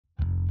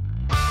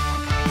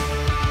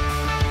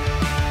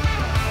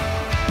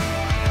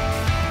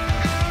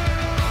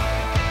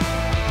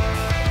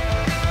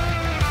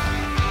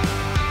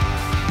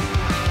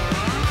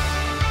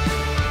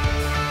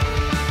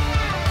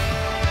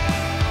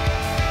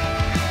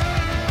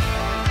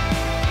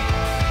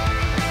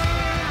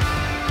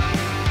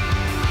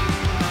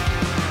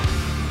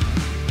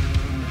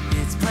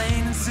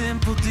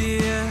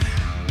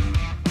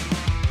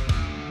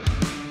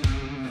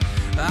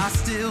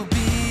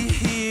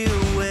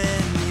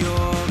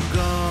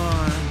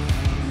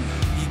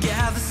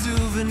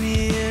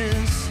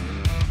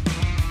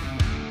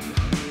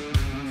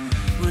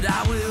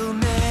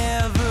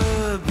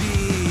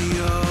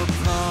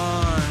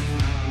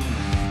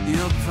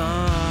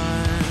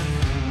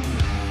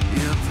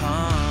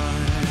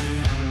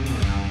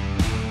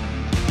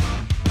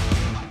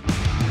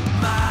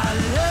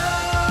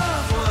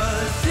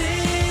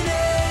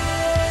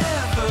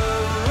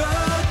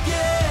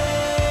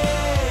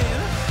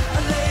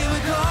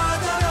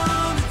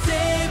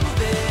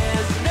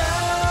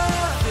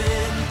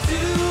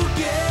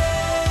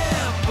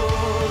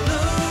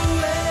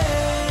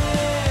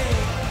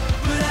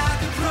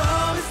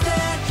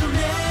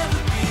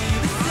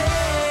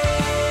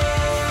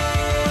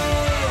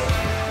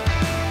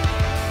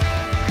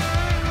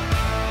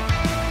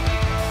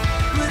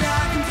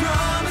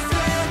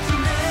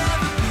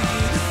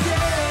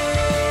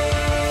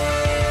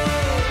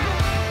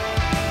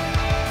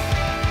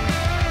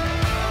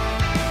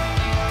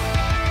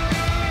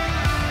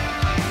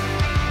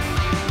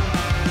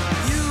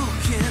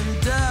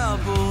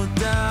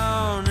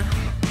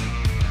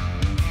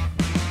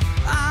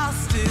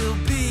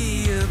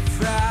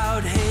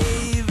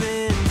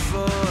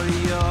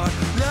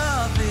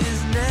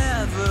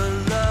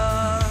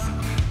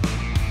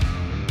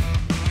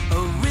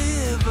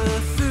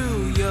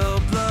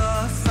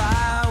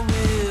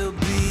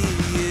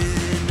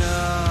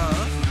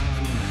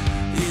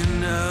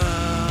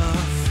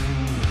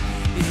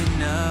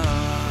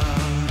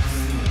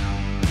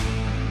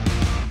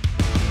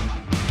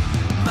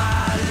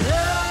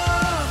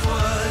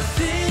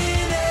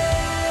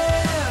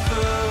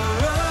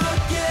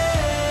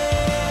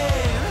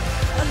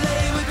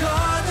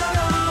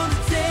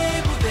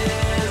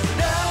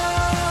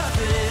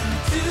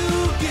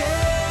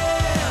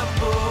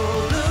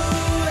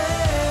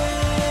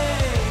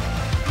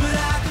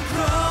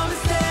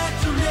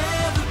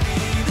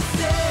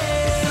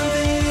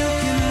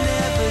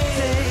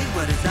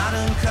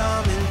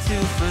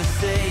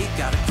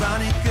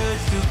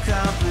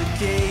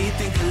day.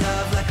 Think of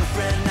love like a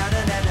friend, not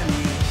an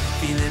enemy.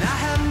 Feeling I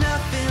have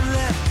nothing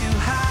left to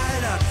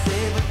hide. Hard to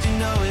say, but you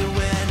know it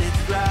when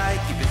it's right.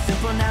 Keep it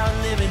simple now,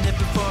 living it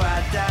before I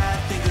die.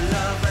 Think of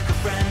love like a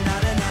friend,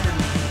 not an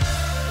enemy.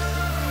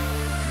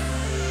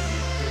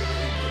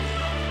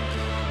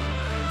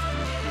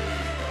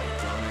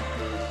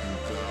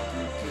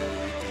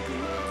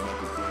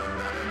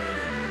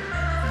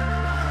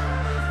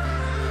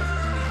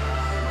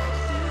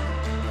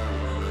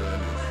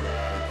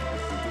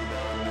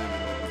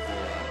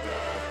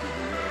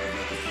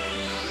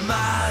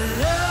 My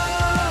love